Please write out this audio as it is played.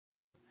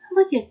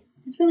like it.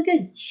 It's really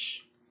good.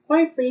 Shh.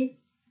 Quiet, please.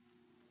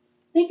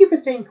 Thank you for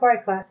staying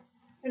quiet, class.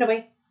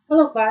 Anyway,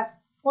 hello, class.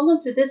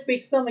 Welcome to this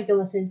week's filmmaking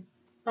lesson.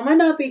 I might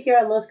not be here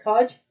at Lowe's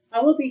College.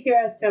 I will be here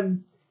at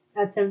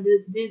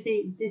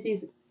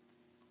Daisy's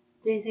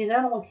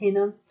Animal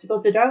Kingdom to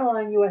go to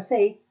Dinoland,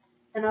 USA,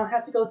 and I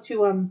have to go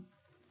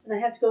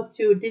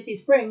to Disney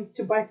Springs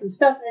to buy some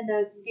stuff and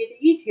get to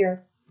eat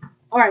here.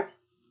 All right.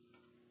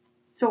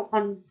 So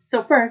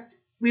first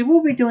we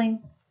will be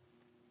doing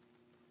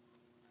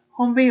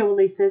home video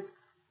releases.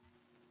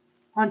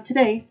 On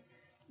today,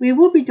 we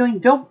will be doing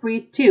Don't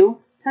Breathe 2,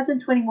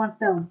 2021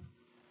 film.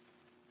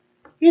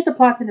 Here's a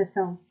plot in this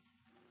film.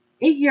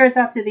 8 years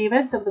after the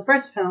events of the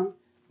first film,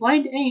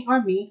 Blind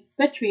Army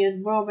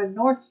veteran Norman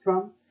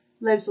Nordstrom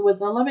lives with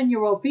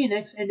 11-year-old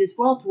Phoenix and his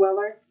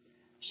well-dweller,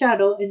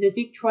 Shadow, in the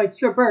Detroit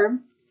suburb.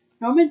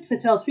 Norman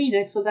tells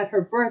Phoenix so that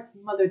her birth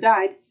mother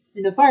died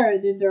in a fire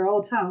in their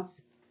old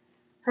house.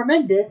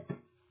 Hermendez,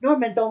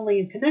 Norman's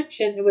only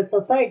connection with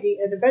society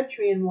and a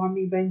veteran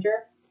army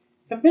ranger,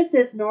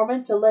 convinces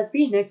Norman to let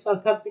Phoenix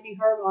accompany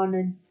her on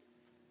an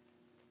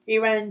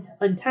errand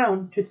in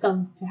town to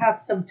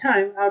have some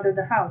time out of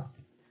the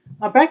house.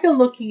 A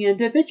backward-looking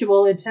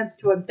individual attempts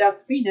to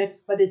abduct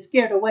Phoenix but is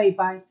scared away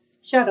by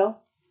Shadow.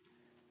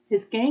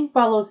 His gang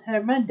follows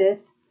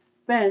Hernandez,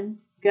 then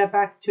get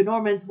back to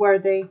Norman's where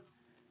they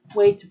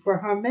wait for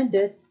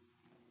Hernandez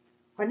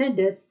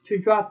to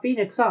drop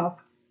Phoenix off,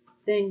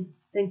 then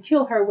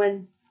kill her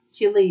when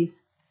she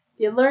leaves.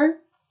 They lure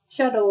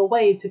Shadow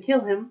away to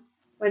kill him.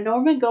 When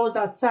Norman goes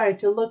outside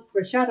to look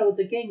for Shadow,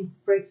 the gang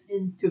breaks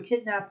in to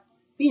kidnap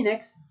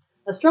Phoenix.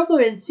 A struggle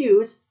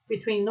ensues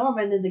between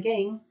Norman and the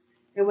gang,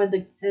 and when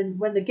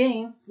the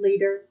gang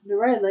leader,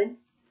 Llewellyn,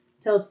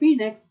 tells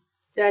Phoenix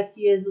that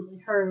he is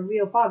her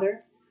real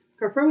father,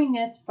 confirming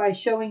it by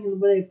showing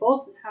they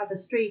both have a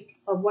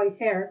streak of white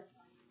hair,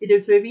 it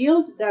is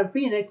revealed that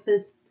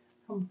Phoenix's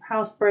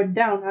house burned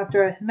down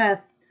after a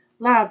meth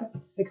lab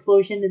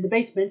explosion in the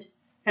basement,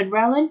 and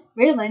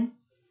Raylan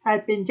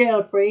had been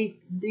jailed for 8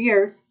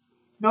 years.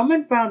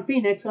 Norman found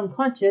Phoenix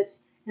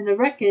unconscious in the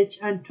wreckage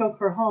and took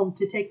her home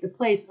to take the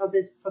place of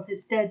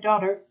his dead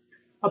daughter.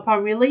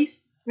 Upon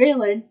release,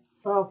 Raylan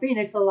saw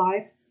Phoenix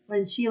alive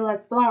when she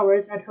left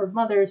flowers at her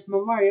mother's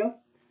memorial.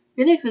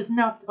 Phoenix is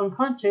knocked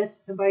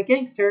unconscious, and by a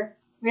gangster,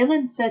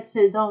 Raylan sets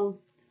his own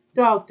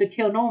dog to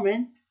kill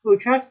Norman, who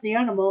traps the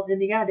animal in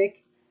the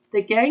attic.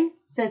 The gang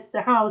sets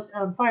the house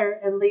on fire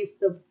and leaves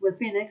with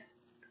Phoenix.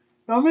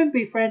 Norman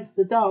befriends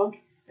the dog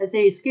as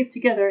they escape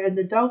together, and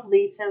the dog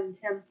leads him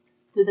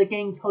to the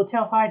gang's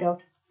hotel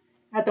hideout.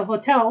 At the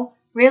hotel,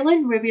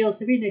 Raylan reveals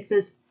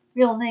Phoenix's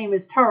real name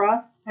is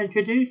Tara and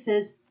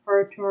introduces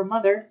her to her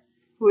mother,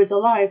 who is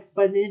alive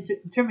but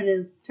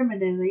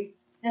terminally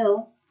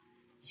ill.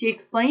 She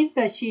explains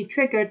that she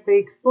triggered the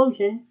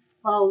explosion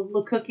while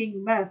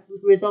cooking meth,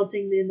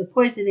 resulting in the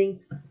poisoning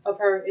of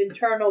her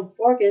internal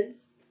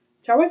organs.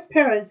 Tara's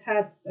parents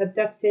have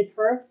abducted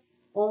her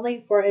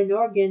only for an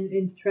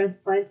organ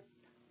transplant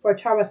for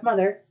Tara's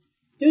mother.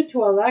 Due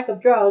to a lack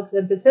of drugs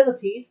and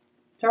facilities,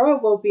 Tara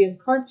will be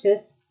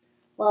unconscious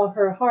while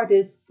her heart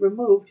is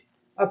removed.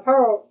 A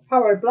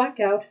power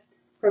blackout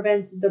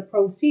prevents the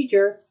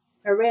procedure,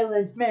 and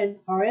Raylan's men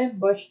are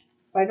ambushed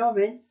by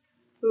Norman,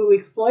 who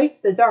exploits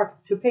the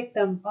dark to pick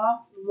them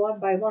off one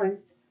by one.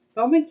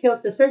 Norman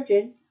kills the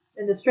surgeon,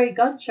 and the stray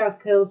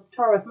gunshot kills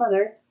Tara's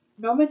mother.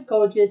 Norman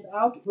gouges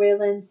out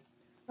Raylan's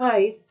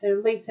eyes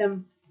and leaves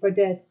him for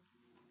dead.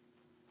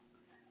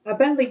 A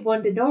badly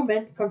wounded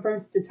Norman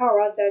confirms to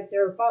Tara that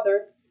their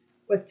father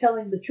was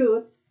telling the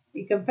truth.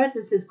 He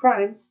confesses his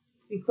crimes,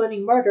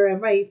 including murder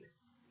and rape,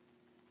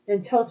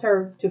 and tells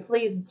her to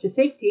flee to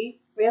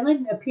safety.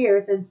 Raylan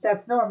appears and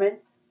stabs Norman,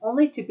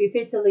 only to be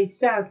fatally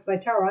stabbed by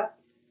Tara.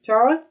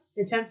 Tara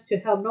attempts to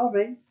help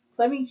Norman,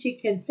 claiming she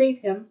can save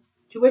him,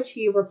 to which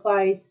he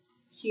replies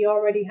she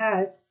already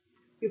has,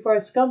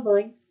 before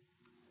succumbing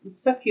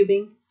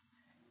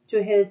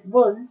to his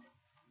wounds.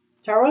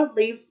 Tara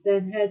leaves,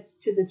 then heads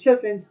to the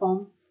children's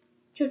home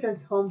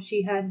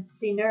she had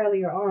seen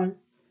earlier on.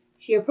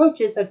 She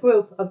approaches a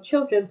group of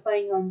children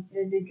playing on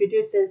and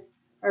introduces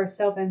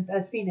herself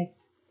as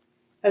Phoenix.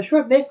 A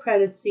short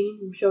mid-credits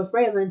scene shows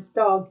Raylan's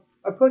dog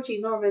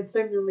approaching Norman's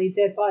seemingly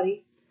dead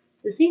body.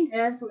 The scene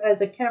ends as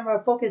the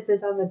camera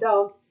focuses on the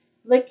dog,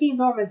 licking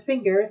Norman's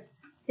fingers,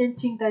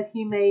 hinting that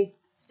he may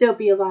still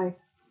be alive.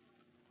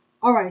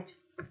 Alright.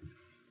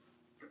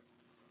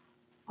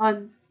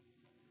 On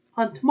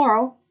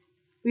tomorrow,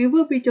 we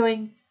will be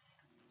doing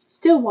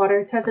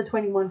Stillwater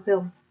 2021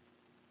 film.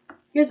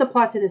 Here's a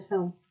plot to this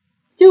film.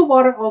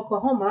 Stillwater,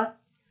 Oklahoma,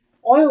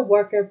 oil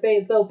worker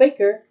Bill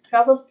Baker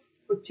travels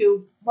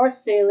to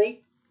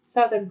Marseille,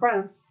 southern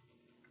France,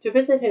 to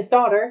visit his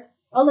daughter,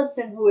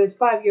 Olsen, who is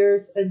 5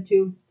 years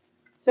into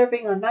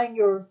serving a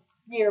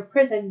 9-year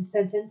prison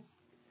sentence.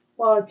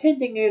 While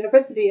attending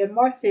university in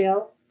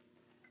Marseille,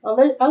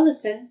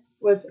 Olsen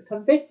was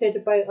convicted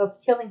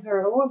of killing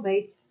her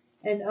roommate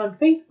and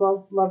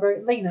unfaithful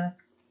lover, Lena.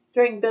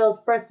 During Bill's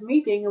first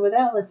meeting with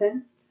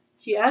Olsen,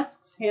 she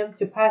asks him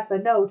to pass a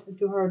note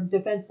to her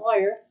defense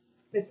lawyer,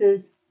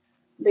 Mrs.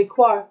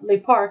 Le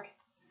Parc.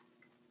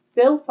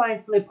 Bill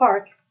finds Le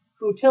Parc,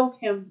 who tells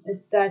him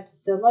that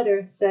the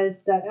letter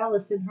says that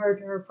Allison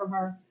heard her from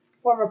her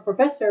former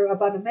professor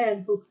about a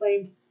man who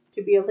claimed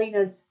to be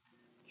Elena's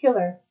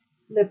killer.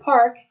 Le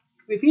Parc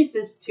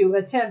refuses to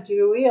attempt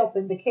to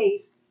reopen the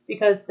case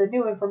because the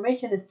new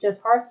information is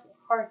just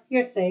hard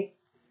hearsay.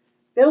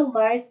 Bill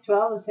lies to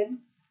Allison,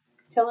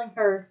 telling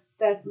her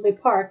that Le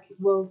Parc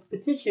will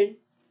petition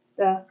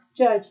the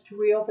judge to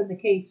reopen the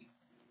case.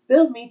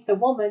 Bill meets a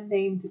woman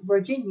named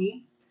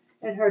Virginie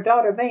and her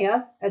daughter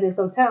Maya at his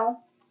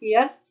hotel. He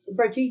asks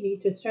Virginie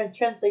to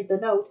translate the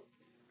note.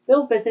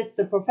 Bill visits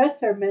the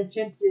professor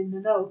mentioned in the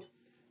note,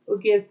 who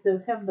gives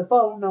him the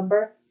phone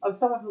number of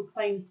someone who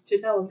claims to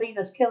know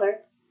Lena's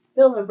killer.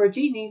 Bill and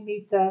Virginie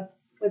meet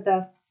with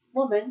a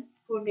woman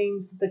who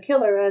names the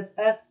killer as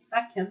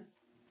Akim.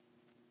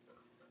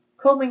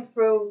 Combing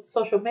through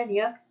social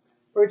media,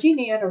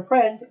 Virginie and her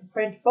friend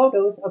print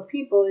photos of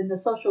people in the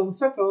social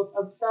circles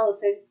of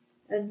Allison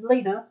and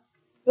Lena.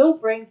 Bill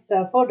brings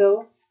the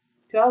photos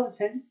to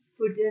Allison,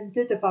 who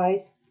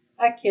identifies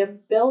Akim.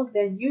 Bill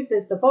then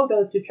uses the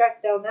photo to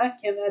track down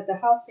Akim at the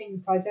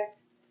housing project,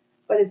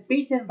 but is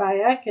beaten by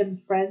Akim's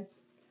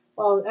friends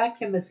while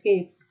Akim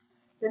escapes.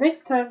 The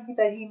next time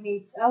that he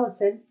meets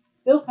Allison,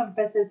 Bill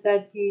confesses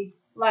that he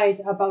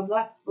lied about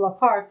La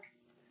Park,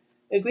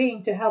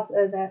 agreeing to help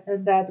and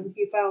that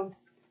he found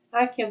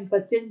Akim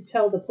but didn't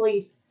tell the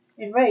police.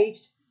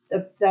 Enraged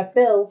that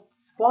Bill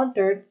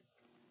squandered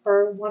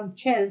her one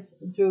chance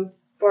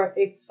for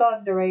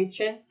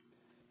exoneration,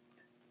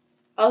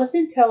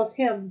 Allison tells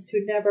him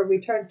to never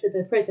return to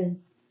the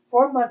prison.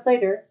 4 months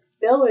later,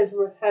 Bill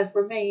has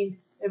remained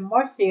in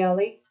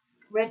Marseille,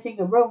 renting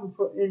a room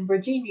in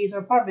Virginie's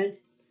apartment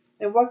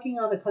and working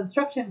on the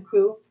construction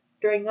crew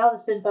during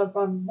Allison's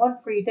on one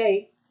free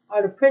day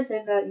out of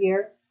prison that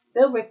year.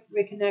 Bill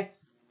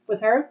reconnects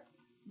with her.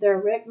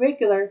 Their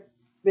regular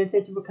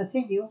visits will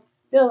continue.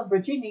 Bill and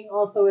Virginie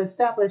also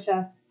establish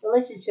a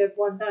relationship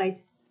one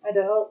night at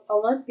the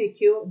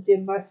Olympique de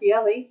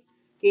Marseille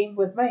game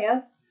with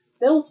Maya.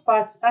 Bill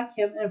spots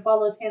Akim and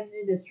follows him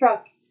in his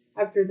truck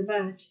after the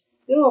match.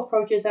 Bill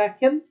approaches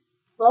Akim,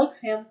 slugs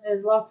him,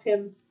 and locks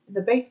him in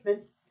the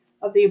basement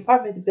of the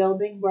apartment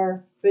building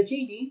where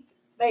Virginie,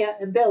 Maya,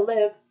 and Bill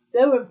live.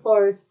 Bill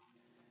implores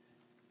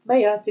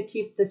Maya to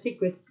keep the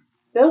secret.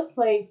 Bill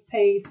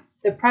pays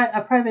a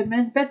private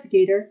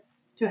investigator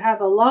to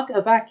have a lock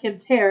of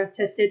Akim's hair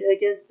tested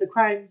against the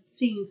crime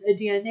scene's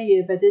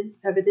DNA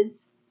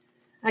evidence.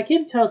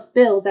 Akim tells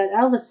Bill that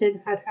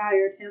Allison had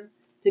hired him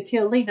to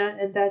kill Lena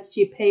and that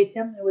she paid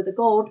him with a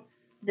gold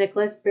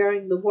necklace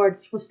bearing the word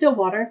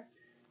Stillwater.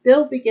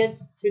 Bill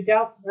begins to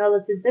doubt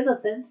Allison's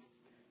innocence.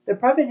 The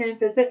private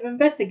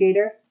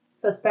investigator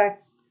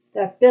suspects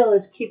that Bill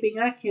is keeping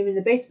Akim in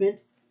the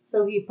basement,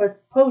 so he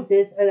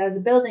poses as a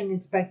building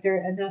inspector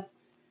and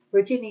asks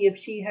Virginie if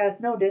she has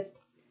noticed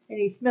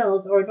any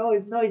smells or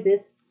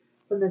noises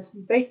from the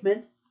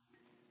basement,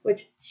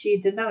 which she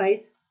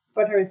denies,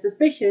 but her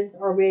suspicions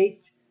are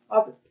raised.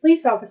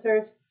 Police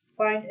officers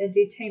find and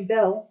detain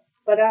Bill,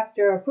 but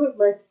after a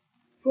fruitless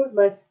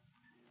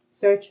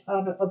search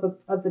of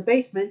the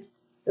basement,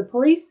 the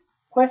police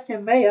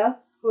question Maya,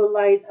 who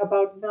lies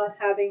about not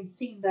having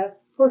seen the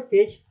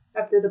hostage.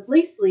 After the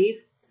police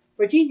leave,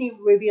 Virginie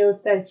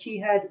reveals that she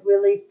had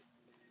released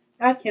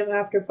Akim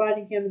after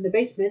finding him in the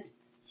basement.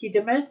 She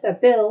demands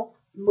that Bill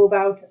move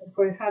out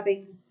for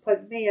having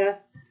put Maya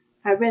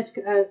at risk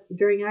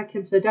during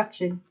Akim's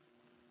abduction.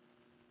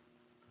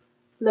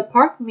 Le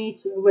Parc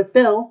meets with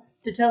Bill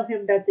to tell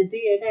him that the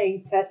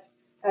DNA test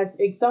has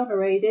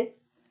exonerated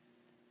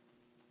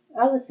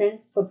Allison,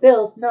 but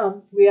Bill's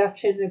numb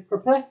reaction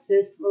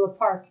perplexes Le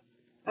Parc.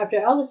 After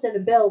Allison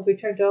and Bill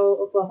return to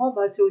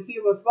Oklahoma to a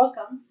hero's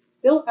welcome,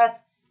 Bill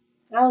asks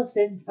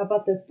Allison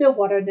about the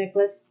Stillwater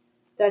necklace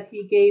that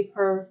he gave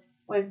her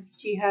when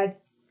she had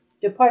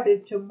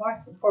departed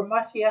for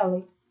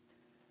Marseille.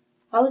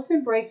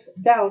 Allison breaks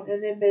down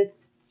and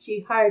admits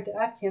she hired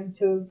Akim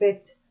to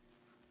evict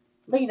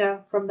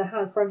Lena from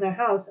their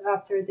house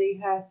after they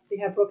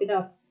had broken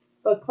up,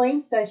 but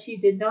claims that she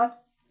did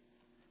not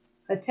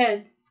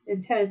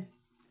intend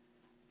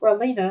for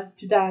Lena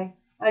to die.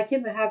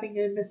 Akim, having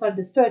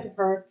misunderstood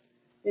her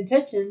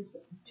intentions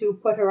to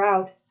put her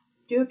out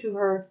due to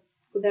her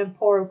then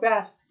poor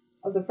grasp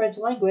of the French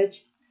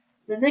language.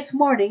 The next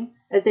morning,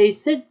 as they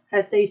sit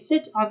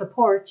on the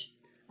porch,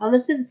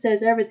 Allison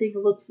says everything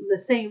looks the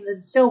same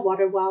in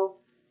Stillwater, while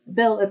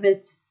Bill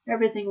admits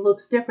everything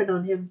looks different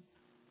on him.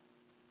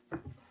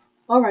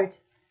 Alright.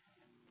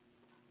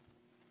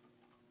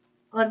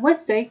 On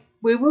Wednesday,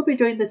 we will be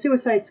doing the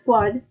Suicide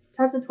Squad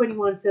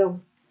 2021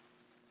 film.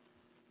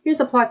 Here's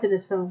a plot to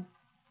this film.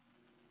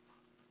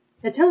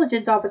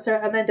 Intelligence officer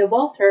Amanda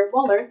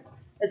Waller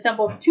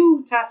assembles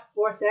 2 Task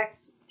Force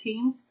X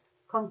teams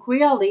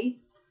concretely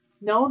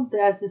known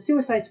as the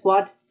Suicide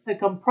Squad that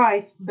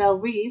comprise Belle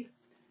Reve,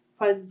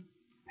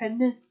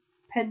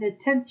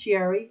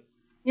 penitentiary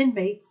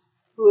inmates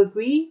who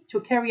agree to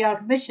carry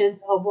out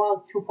missions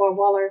for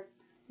Waller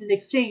in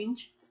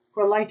exchange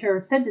for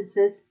lighter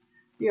sentences.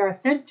 They are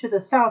sent to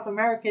the South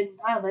American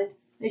island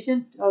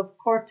nation of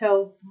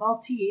Corto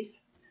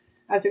Maltese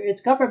after its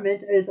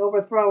government is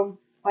overthrown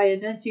by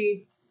an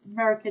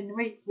anti-American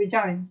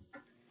regime,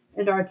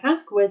 and are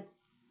tasked with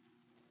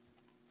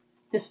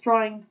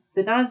destroying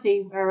the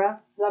Nazi-era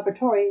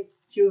laboratory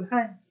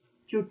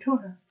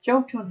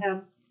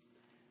Jotunheim,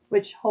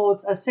 which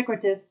holds a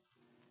secretive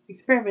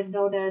experiment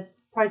known as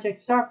Project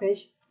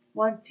Starfish.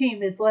 One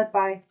team is led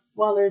by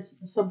Waller's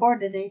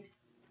subordinate,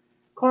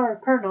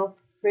 Colonel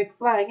Rick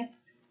Flag,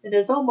 and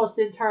is almost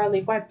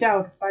entirely wiped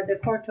out by the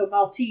Corto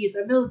Maltese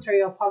military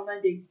upon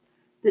landing.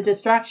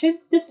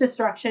 This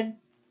distraction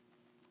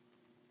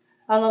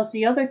allows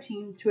the other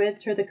team to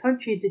enter the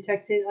country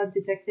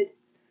undetected.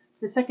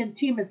 The second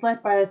team is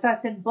led by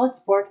assassin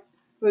Bloodsport,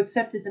 who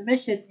accepted the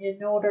mission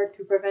in order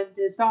to prevent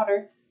his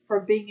daughter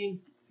from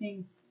being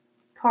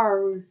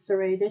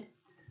incarcerated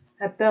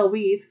at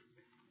Bellweave,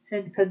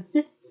 and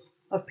consists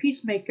of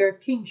Peacemaker,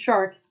 King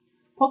Shark,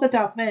 Polka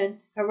Dot Man,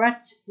 and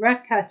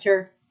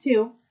Ratcatcher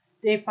 2.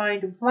 They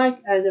find Flag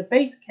at a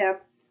base camp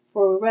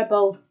for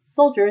rebel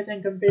soldiers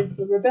and convince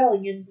the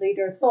rebellion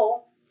leader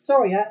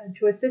Soria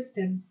to assist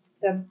them.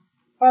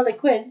 Harley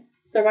Quinn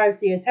survives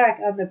the attack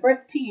on the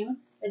first team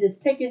and is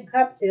taken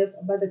captive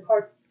by the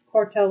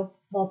Corto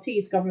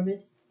Maltese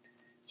government.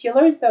 She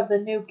learns of the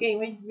new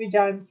game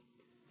regime's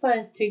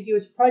plans to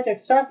use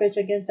Project Starfish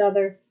against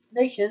other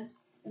nations.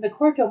 In the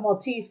Corto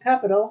Maltese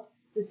capital,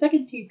 the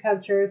second team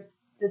captures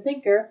the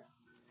Thinker,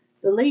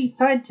 the lead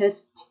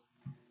scientist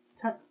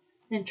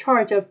in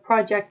charge of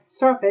Project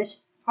Starfish.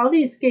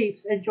 Harley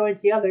escapes and joins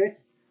the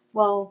others,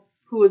 who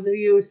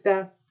use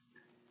the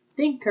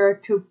Thinker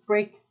to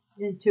break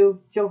into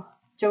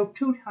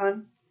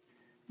Jotunheim.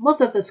 Most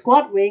of the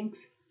squad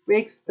rigs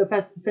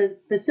the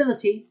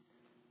facility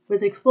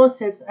with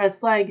explosives as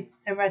Flag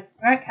and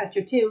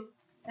Ratcatcher 2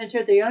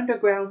 enter the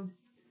underground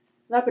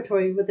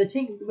laboratory with the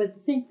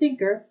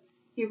Thinker.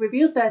 He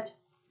reveals that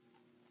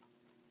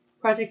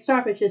Project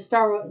Starfish is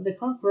Starro the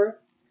Conqueror,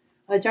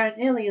 a giant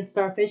alien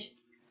starfish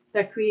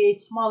that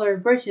creates smaller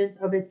versions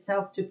of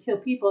itself to kill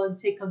people and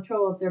take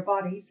control of their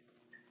bodies.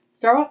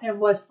 Starro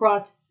was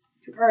brought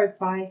to Earth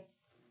by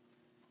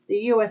the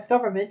U.S.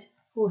 government,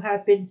 who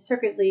have been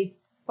secretly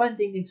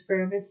funding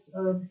experiments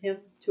on him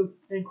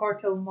in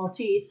Corto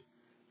Maltese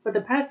for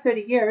the past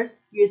 30 years,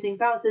 using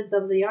thousands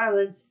of the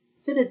island's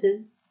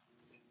citizens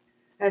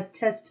as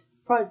test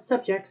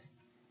subjects.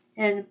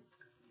 An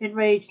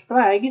enraged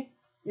Flag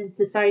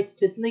decides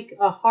to leak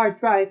a hard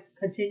drive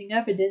containing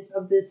evidence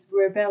of this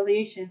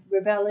revelation,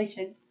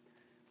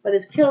 but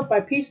is killed by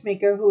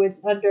Peacemaker, who is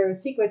under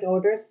secret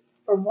orders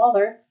from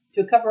Waller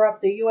to cover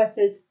up the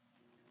U.S.'s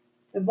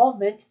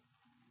involvement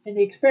in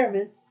the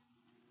experiments.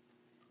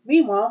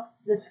 Meanwhile,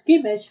 the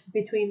skirmish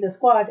between the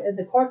squad and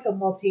the Corto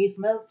Maltese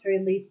military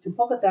leads to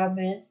Polka Dot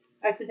Man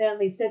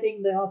accidentally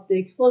setting off the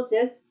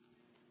explosives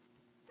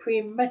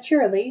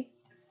prematurely.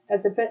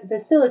 As the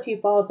facility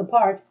falls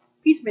apart,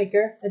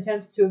 Peacemaker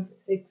attempts to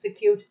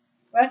execute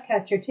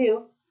Ratcatcher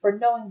 2 for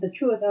knowing the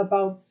truth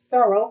about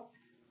Starro,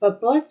 but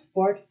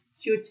Bloodsport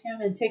shoots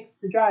him and takes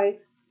the drive.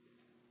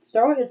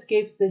 Starro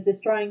escapes the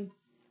destroyed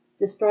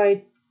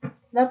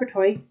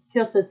laboratory,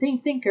 kills the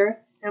Thinker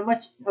and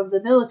much of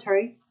the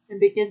military, and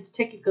begins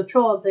taking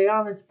control of the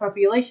island's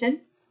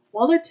population.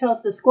 Waller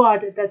tells the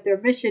squad that their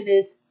mission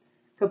is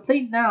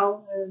complete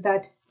now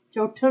that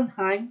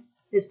Jotunheim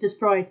is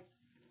destroyed,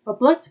 but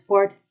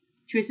Bloodsport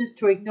chooses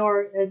to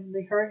ignore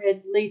her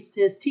and leads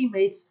his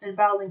teammates in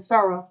battling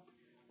Starro,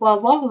 while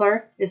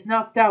Waller is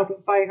knocked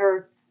out by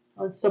her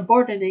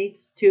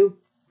subordinates to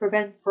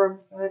prevent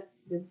her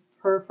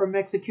from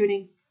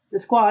executing the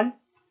squad.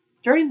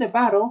 During the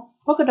battle,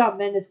 Polka Dot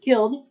Man is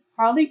killed.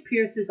 Harley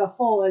pierces a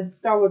hole in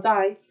Starro's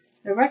eye,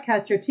 and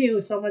Ratcatcher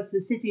 2 summons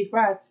the city's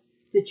rats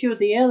to chew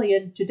the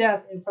alien to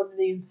death from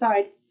the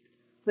inside.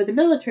 With the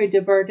military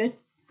diverted,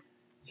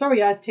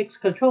 Soria takes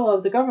control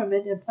of the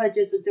government and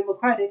pledges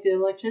democratic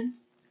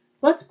elections.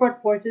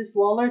 Bloodsport forces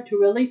Waller to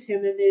release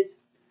him and his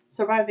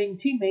surviving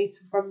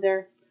teammates from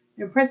their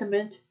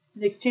imprisonment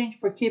in exchange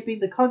for keeping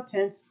the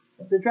contents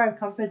of the drive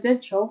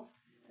confidential,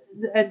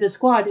 and the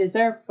squad is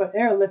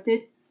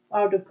airlifted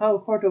out of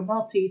Corto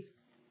Maltese.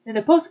 In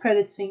the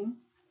post-credits scene,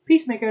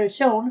 Peacemaker is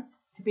shown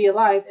to be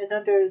alive and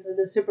under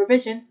the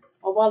supervision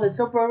of Waller's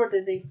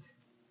subordinates.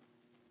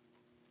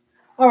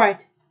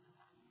 Alright,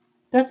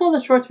 that's all the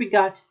shorts we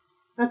got.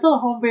 That's all the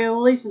home video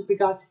releases we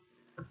got.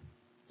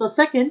 So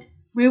second,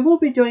 we will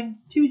be doing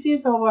 2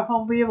 seasons of our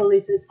home video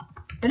releases.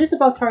 And it's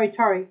about Tari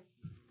Tari.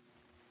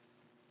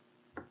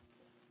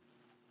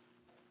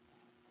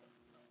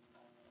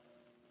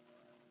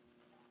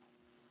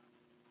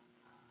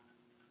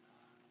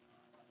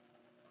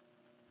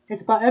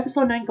 It's about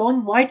episode 9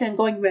 going white and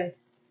going red.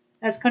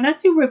 As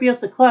Konatsu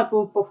reveals the club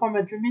will perform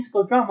a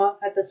musical drama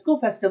at the school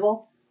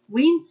festival,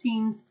 Ween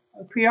seems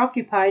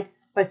preoccupied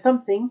by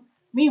something.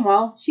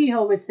 Meanwhile,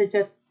 Shiho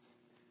suggests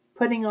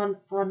putting on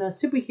a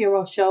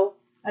superhero show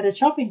at a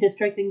shopping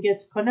district and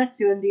gets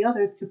Konatsu and the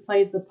others to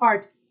play the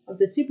part of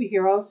the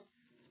superheroes,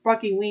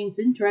 sparking Ween's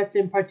interest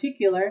in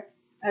particular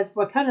as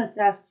Wakana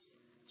asks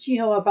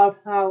Shiho about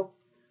how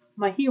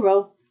my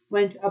hero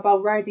went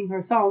about writing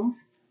her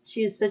songs,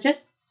 she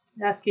suggests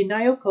asking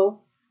Naoko,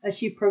 as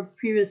she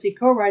previously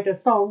co-wrote a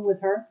song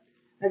with her.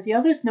 As the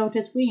others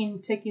notice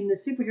Ween taking the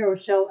superhero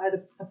show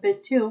a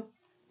bit too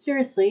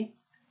seriously,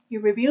 he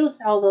reveals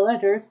all the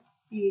letters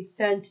he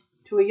sent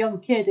to a young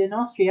kid in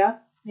Austria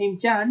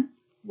named Jan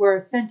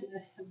were sent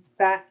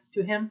back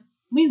to him.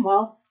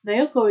 Meanwhile,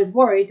 Naoko is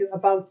worried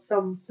about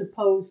some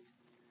supposed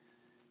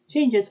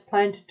changes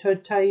planned to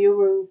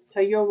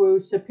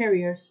Tayoru's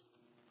superiors.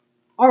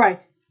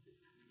 Alright,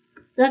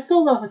 that's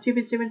all the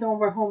TV series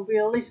over home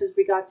releases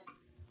we got.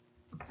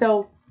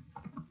 So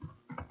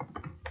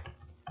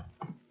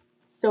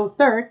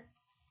third,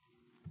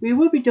 we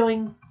will be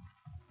doing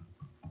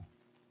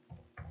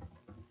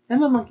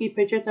Emma Monkey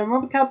Pictures and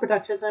Robert Cow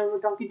Productions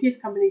and Donkey Teeth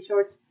Company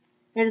shorts.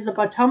 It is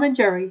about Tom and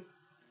Jerry.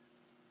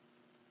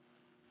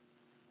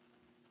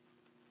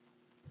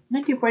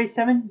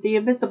 1947, The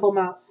Invisible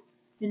Mouse.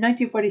 In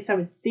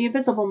 1947, The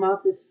Invisible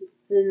Mouse is,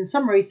 in the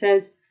summary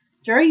says,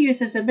 Jerry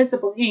uses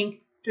invisible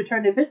ink to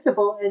turn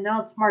invincible and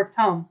outsmart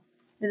Tom.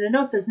 And the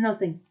note says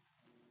nothing.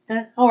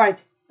 And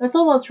alright, that's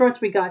all the shorts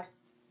we got.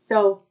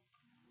 So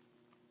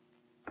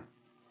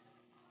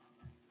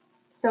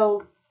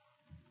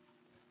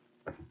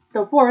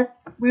fourth,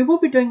 we will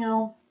be doing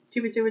a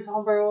TV series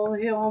on real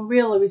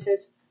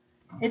releases.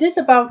 It is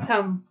about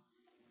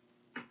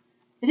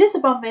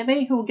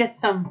Mei who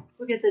gets a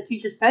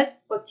teacher's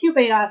pet, but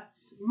Kyubei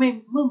asks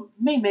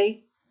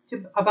Mei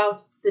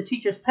about the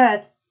teacher's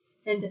pet,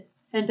 and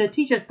the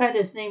teacher's pet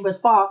his name was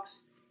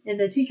Box, and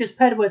the teacher's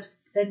pet was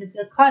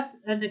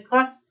the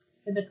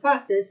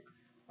classes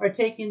are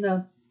petting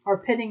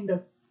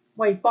the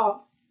white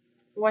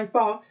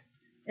box,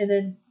 and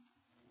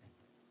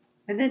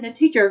then the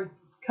teacher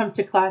comes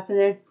to class and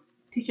then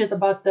teaches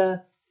about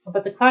the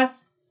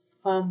class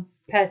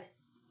pet.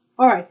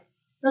 All right,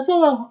 that's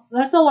all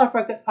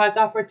I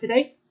got for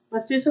today.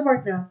 Let's do some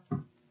work now.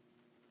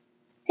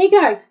 Hey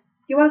guys, do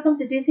you want to come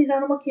to DC's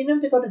Animal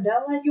Kingdom to go to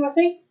Dinoland,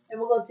 USA? And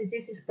we'll go to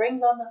DC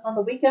Springs on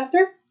the week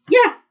after?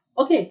 Yeah.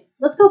 Okay,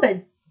 let's go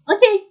then.